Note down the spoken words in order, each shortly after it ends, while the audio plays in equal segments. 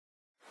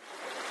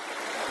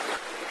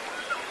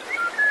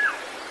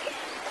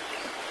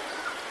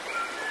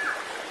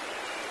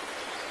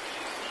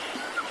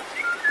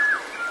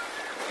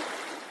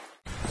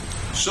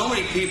So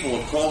many people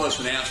have called us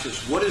and asked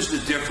us, what is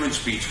the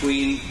difference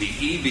between the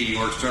EB,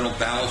 or external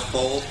ballast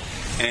bulb,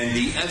 and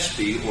the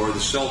SB, or the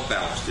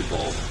self-ballasted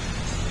bulb?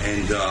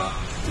 And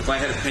if I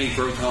had a penny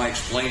for every time I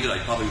explained it,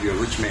 I'd probably be a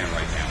rich man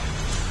right now.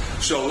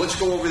 So let's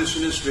go over this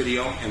in this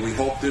video, and we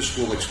hope this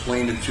will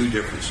explain the two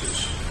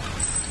differences.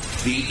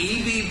 The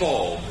EB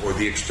bulb, or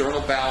the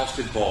external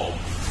ballasted bulb,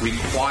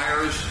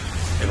 requires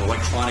an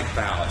electronic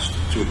ballast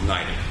to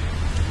ignite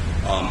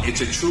it.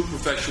 It's a true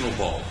professional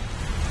bulb.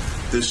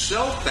 The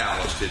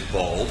self-ballasted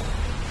bulb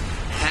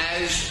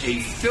has a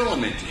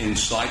filament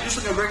inside, just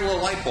like a regular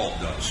light bulb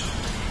does.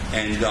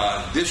 And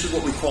this is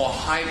what we call a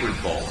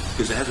hybrid bulb,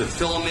 because it has a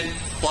filament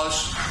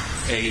plus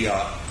a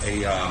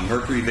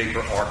mercury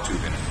vapor arc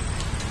tube in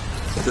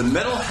it. The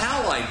metal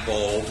halide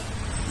bulb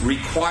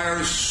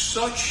requires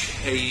such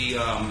a,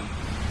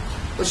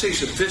 let's say,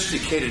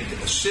 sophisticated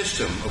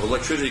system of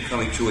electricity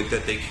coming to it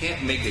that they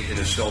can't make it in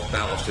a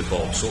self-ballasted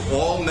bulb. So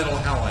all metal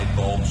halide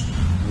bulbs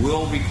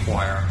will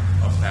require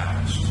a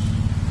ballast.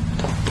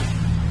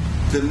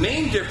 The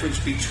main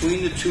difference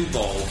between the two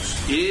bulbs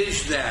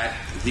is that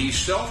the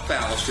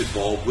self-ballasted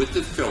bulb with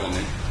the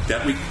filament,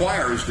 that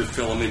requires the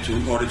filament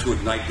in order to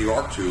ignite the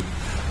arc tube,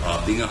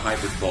 being a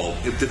hybrid bulb.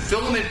 If the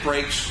filament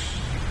breaks,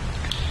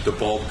 the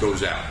bulb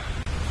goes out.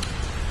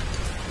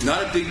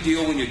 Not a big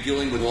deal when you're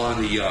dealing with a lot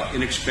of the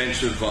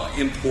inexpensive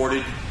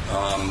imported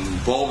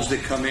bulbs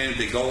that come in.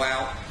 They go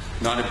out,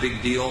 not a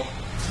big deal.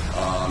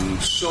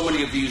 So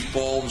many of these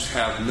bulbs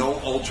have no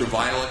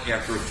ultraviolet.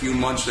 After a few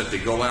months that they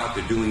go out,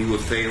 they're doing you a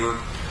favor.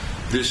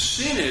 The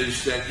sin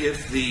is that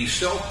if the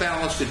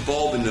self-ballasted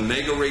bulb in the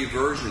MegaRay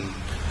version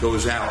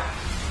goes out,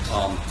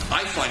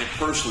 I find it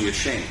personally a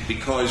shame,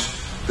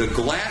 because the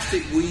glass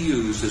that we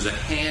use is a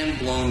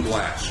hand-blown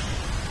glass.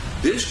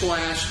 This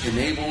glass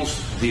enables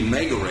the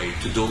MegaRay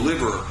to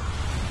deliver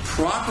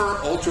proper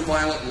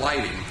ultraviolet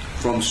lighting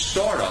from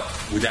startup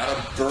without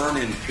a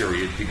burn-in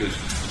period, because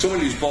so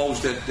many of these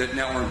bulbs that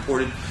now are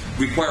imported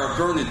require a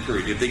burn-in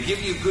period. If they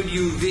give you good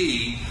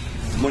UV,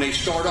 when they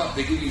start up,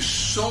 they give you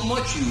so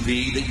much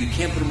UV that you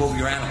can't put them over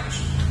your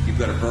animals. You've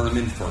got to burn them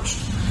in first.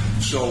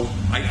 So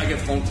I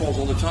get phone calls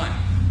all the time.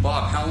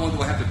 Bob, how long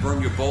do I have to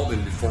burn your bulb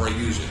in before I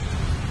use it?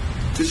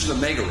 This is a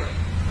MegaRay.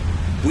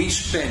 We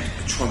spent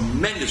a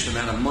tremendous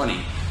amount of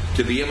money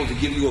to be able to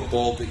give you a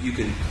bulb that you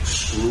can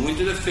screw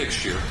into the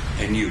fixture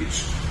and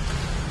use.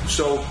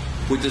 So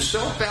with the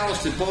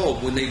self-ballasted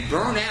bulb, when they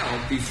burn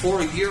out before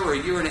a year or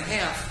a year and a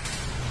half,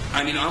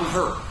 I mean, I'm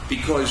hurt,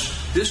 because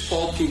this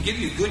bulb can give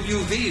you good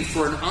UV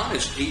for an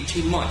honest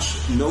 18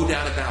 months, no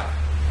doubt about it.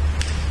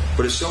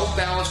 But a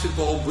self-ballasted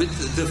bulb with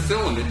the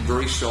filament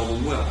very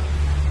seldom will.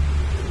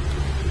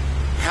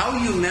 How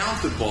you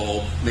mount the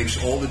bulb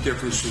makes all the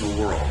difference in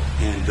the world.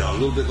 And a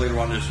little bit later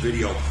on in this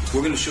video, we're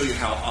going to show you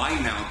how I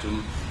mount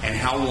them and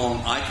how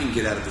long I can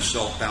get out of a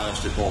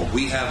self-ballasted bulb.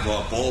 We have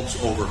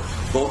bulbs over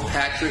both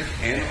Patrick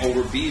and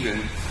over Bevan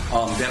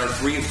that are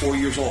 3 and 4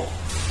 years old,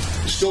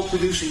 still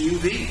producing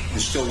UV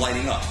and still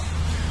lighting up.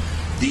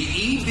 The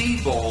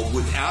EB bulb,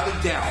 without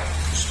a doubt,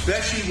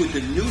 especially with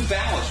the new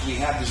ballast we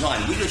have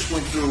designed, we just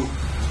went through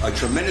a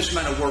tremendous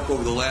amount of work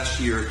over the last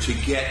year to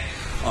get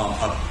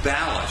a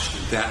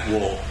ballast that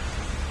will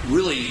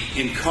really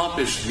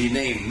encompass the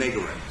name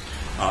MegaRay.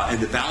 And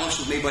the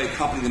ballast is made by a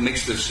company that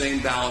makes the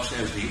same ballast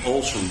as the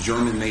Olsson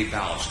German-made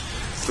ballast.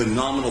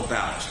 Phenomenal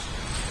ballast.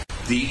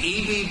 The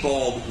EB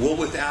bulb will,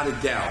 without a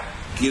doubt,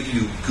 give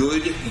you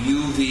good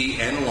UV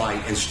and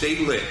light and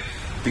stay lit,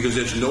 because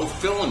there's no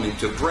filament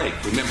to break.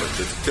 Remember,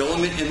 the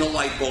filament in the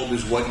light bulb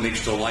is what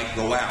makes the light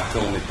go out.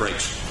 Filament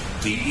breaks.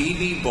 The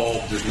EB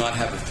bulb does not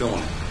have a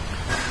filament.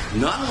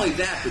 Not only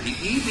that, but the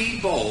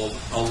EB bulb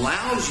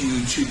allows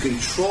you to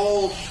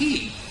control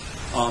heat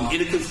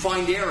in a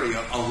confined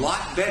area a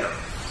lot better.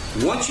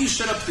 Once you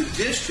set up the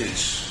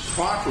distance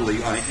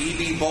properly on an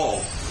EB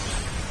bulb,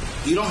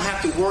 you don't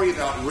have to worry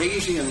about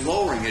raising and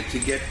lowering it to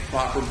get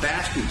proper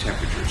basking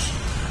temperatures.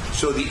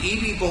 So the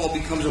EB bulb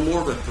becomes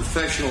more of a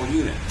professional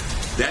unit.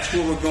 That's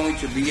where we're going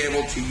to be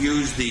able to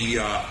use the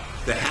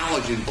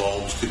halogen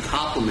bulbs to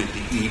complement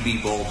the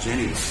EB bulbs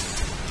anyway.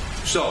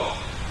 So,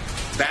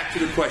 back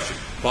to the question.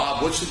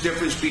 Bob, what's the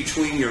difference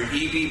between your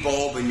EB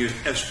bulb and your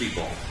SB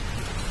bulb?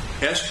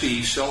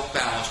 SB,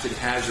 self-ballasted,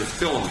 has a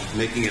filament,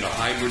 making it a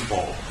hybrid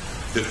bulb.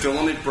 The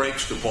filament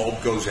breaks, the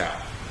bulb goes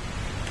out.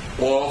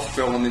 All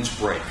filaments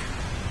break.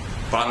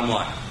 Bottom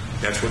line,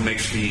 that's what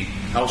makes the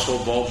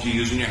household bulbs you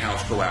use in your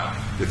house go out.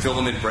 The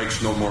filament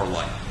breaks, no more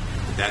light.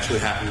 That's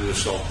what happens with a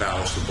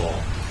self-ballasted bulb.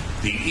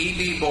 The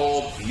EB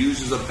bulb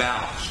uses a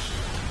ballast,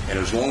 and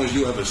as long as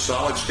you have a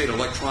solid-state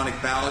electronic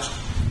ballast,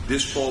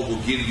 this bulb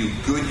will give you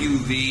good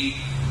UV.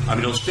 I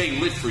mean, it'll stay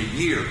lit for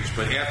years,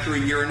 but after a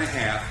year and a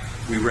half,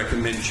 we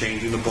recommend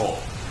changing the bulb.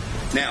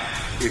 Now,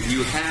 if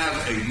you have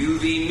a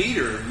UV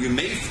meter, you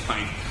may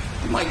find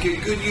you might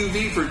get good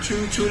UV for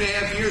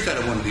 2.5 years out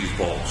of one of these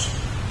bulbs.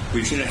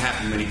 We've seen it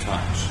happen many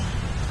times.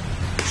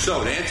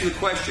 So, to answer the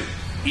question,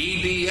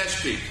 EB,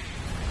 SB,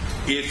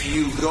 if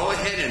you go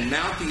ahead and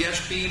mount the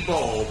SB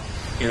bulb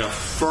in a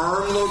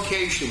firm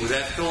location where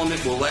that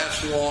filament will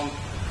last long,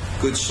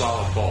 good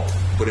solid bulb.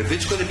 But if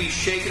it's going to be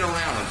shaking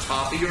around on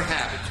top of your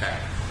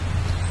habitat,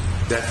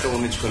 that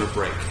filament's going to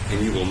break,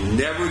 and you will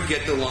never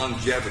get the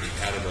longevity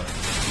out of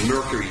a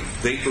mercury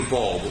vapor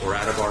bulb or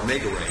out of our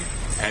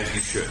MegaRay as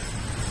you should.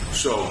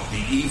 So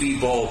the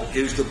EV bulb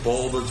is the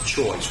bulb of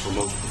choice for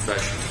most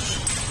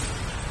professionals.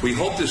 We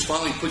hope this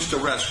finally puts to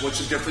rest what's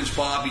the difference,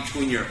 Bob,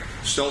 between your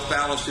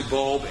self-ballasted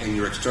bulb and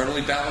your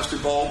externally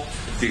ballasted bulb.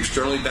 The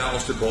externally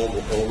ballasted bulb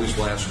will always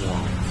last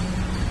longer.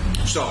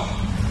 So,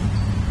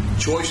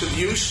 choice of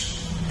use.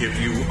 If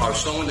you are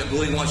someone that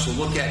really wants to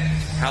look at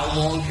how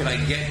long can I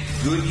get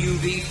good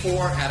UV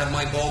for out of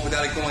my bulb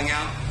without it going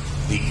out,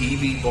 the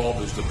EV bulb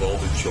is the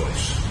bulb of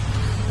choice.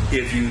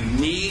 If you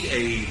need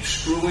a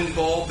screw-in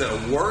bulb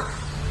that'll work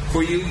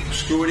for you,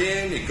 screw it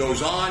in, it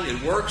goes on,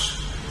 it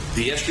works,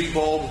 the SB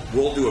bulb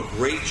will do a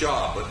great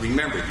job. But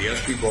remember, the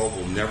SB bulb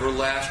will never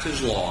last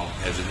as long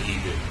as an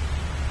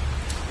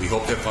EV. We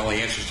hope that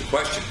finally answers the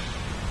question.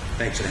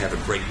 Thanks, and have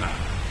a great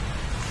night.